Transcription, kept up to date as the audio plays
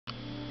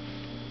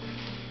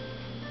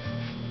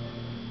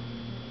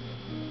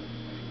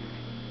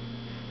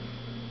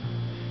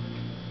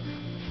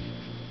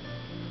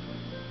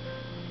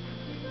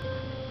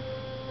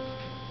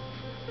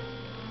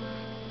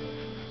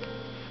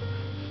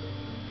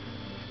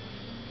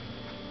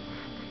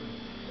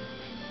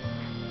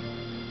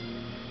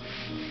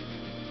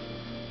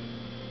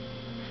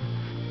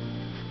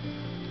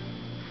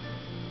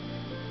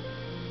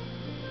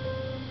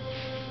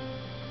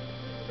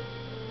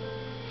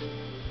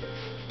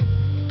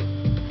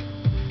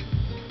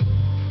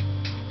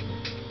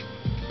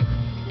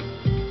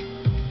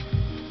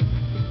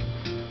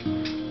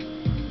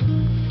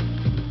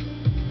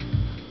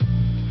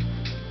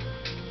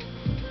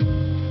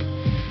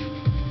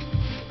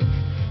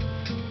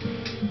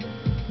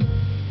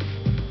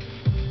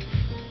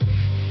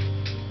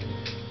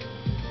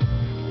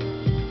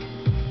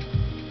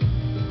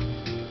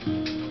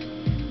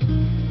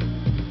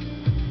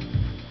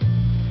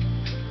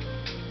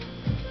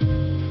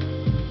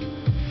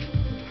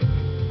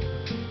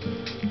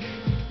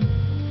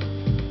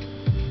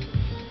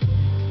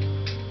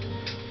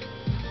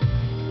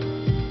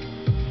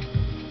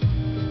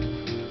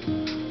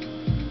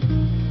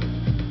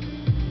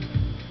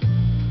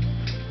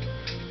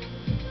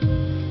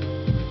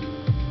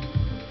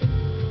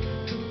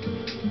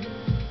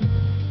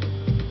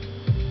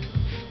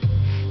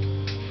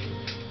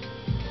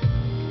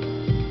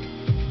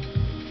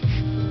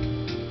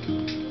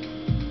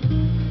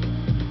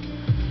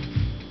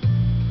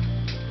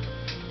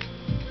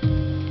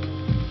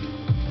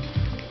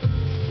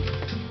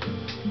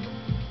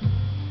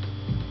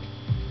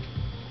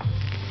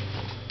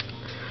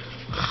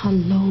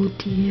Hello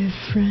dear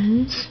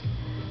friends,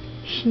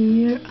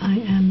 here I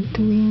am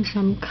doing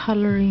some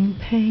coloring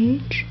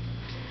page,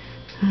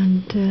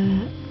 and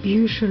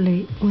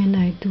usually when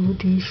I do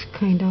this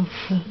kind of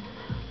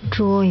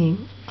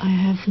drawing I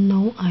have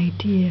no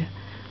idea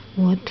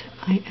what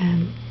I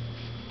am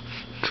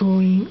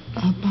drawing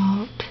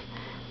about,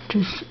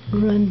 just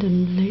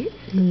randomly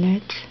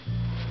let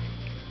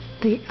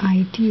the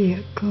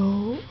idea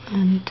go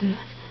and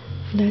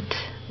let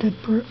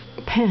the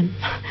pen,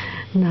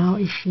 now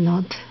it's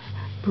not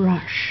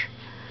brush,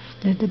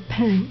 let the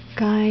pen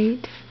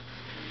guide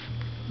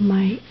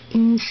my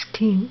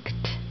instinct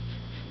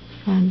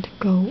and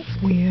go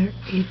where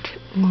it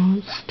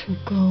wants to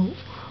go,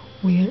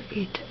 where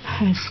it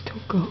has to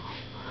go.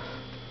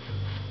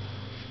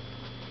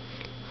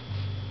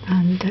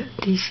 And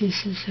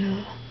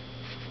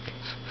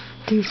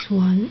this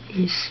one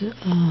is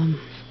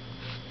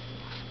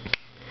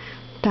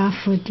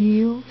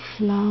daffodil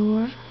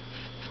flower,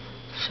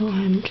 so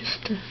I'm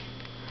just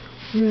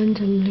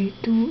randomly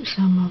do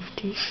some of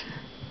this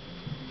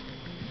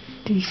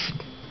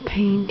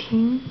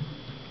painting,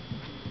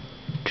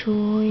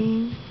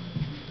 drawing,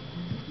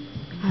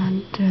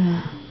 and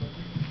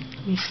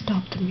we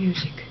stop the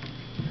music.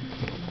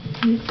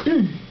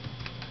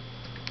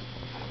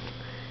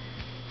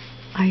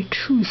 I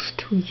choose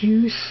to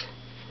use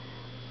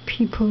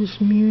people's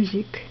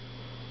music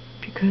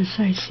because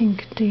I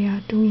think they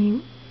are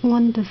doing a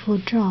wonderful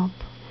job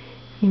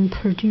in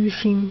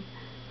producing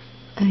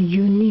a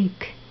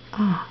unique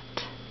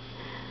art.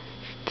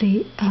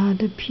 They are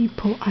the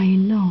people I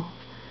know,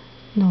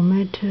 no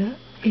matter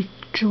it's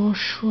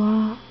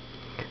Joshua,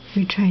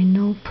 which I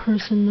know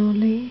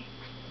personally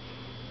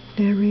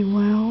very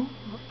well,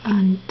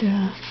 and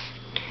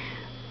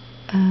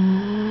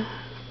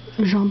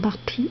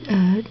Jean-Baptiste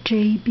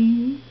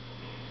JB,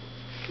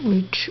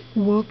 which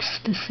works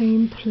the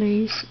same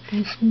place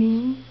as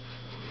me.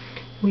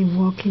 We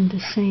work in the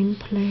same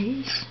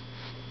place,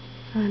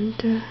 and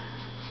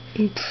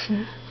it's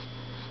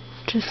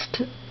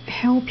just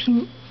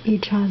helping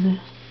each other.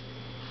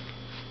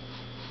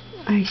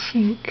 I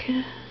think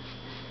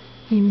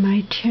in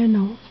my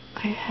channel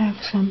I have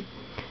some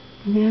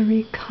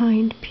very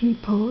kind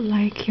people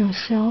like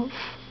yourself,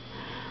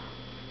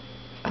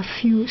 a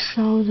few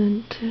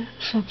thousand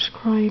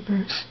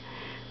subscribers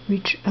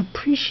which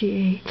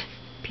appreciate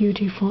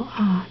beautiful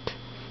art.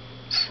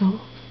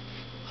 So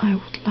I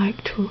would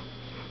like to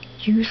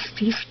use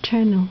this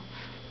channel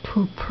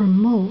to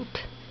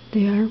promote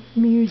their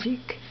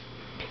music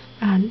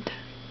and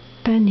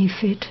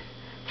benefit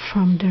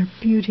from their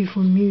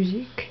beautiful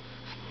music.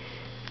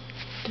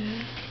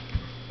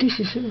 This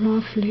is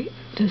roughly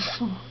the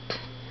thought,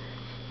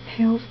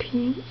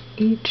 helping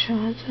each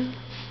other,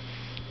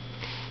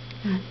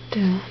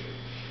 and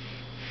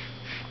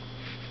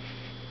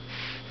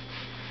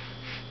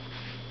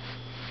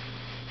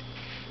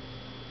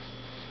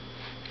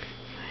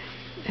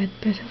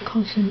I'd better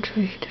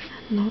concentrate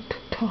and not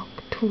talk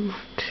too much.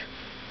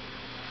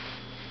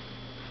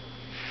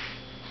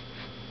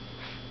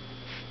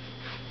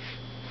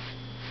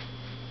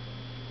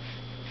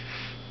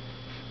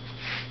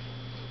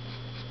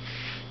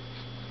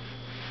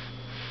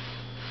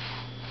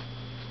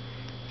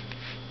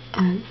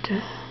 And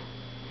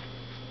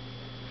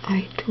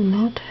I do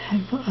not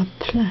have a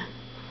plan.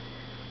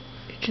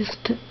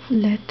 Just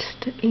let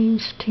the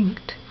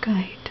instinct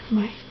guide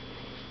my.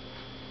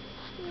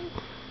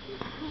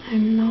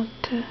 I'm not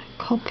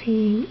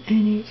copying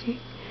anything.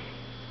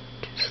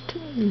 Just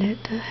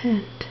let the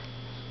hand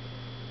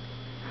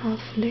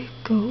roughly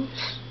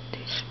goes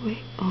this way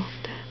or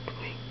that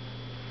way.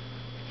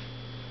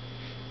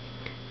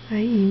 I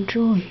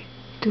enjoy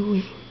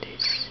doing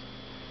this,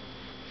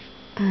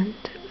 and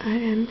I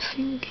am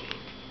thinking,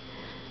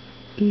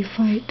 if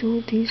I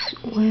do this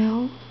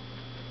well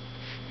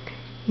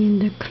in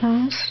the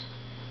class,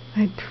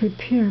 I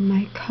prepare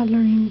my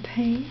coloring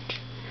page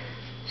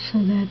so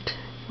that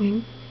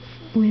when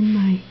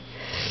my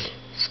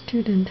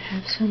student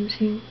have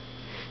something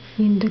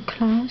in the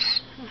class,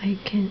 I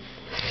can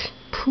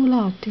pull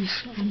out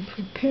this and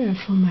prepare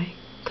for my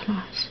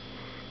class.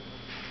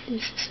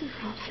 This is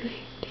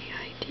roughly the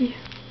idea.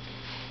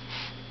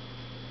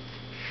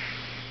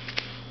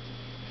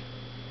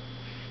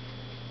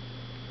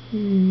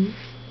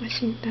 I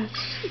think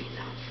that's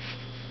enough.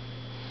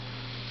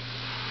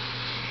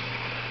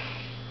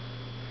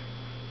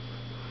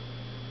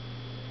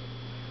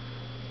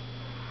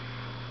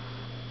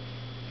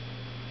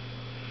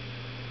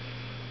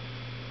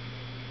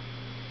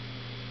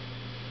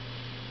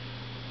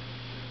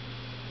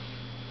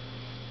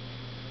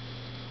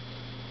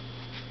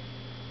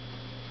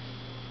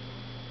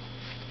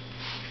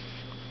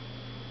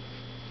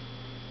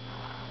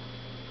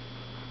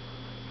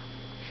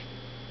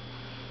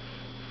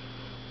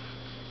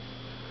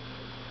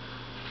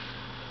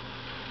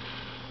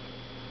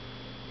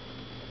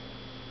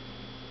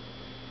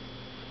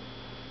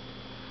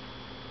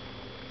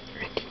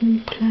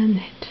 Plan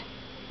it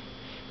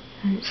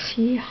and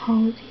see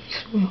how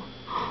this will.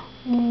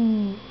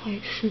 Oh, I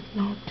should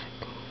not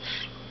go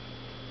through.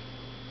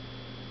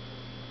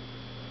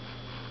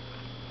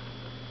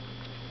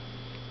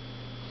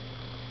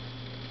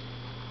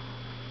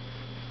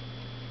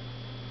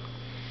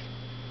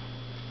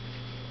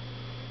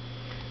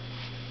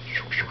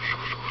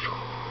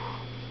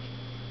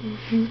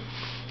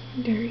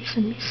 There is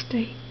a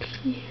mistake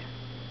here.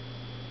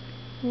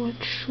 What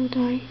should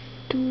I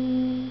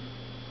do?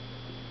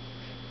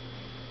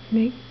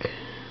 Make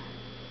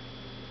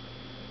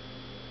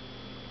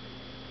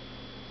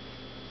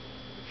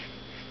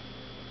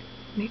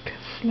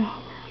a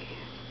flower here.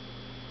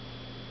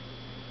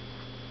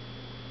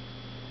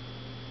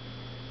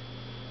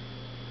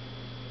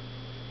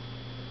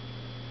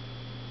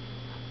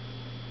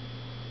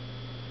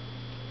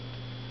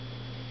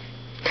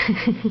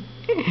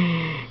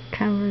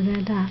 Cover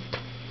that up.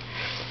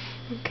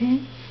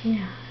 Okay,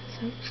 yeah,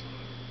 so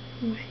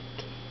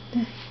like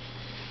that.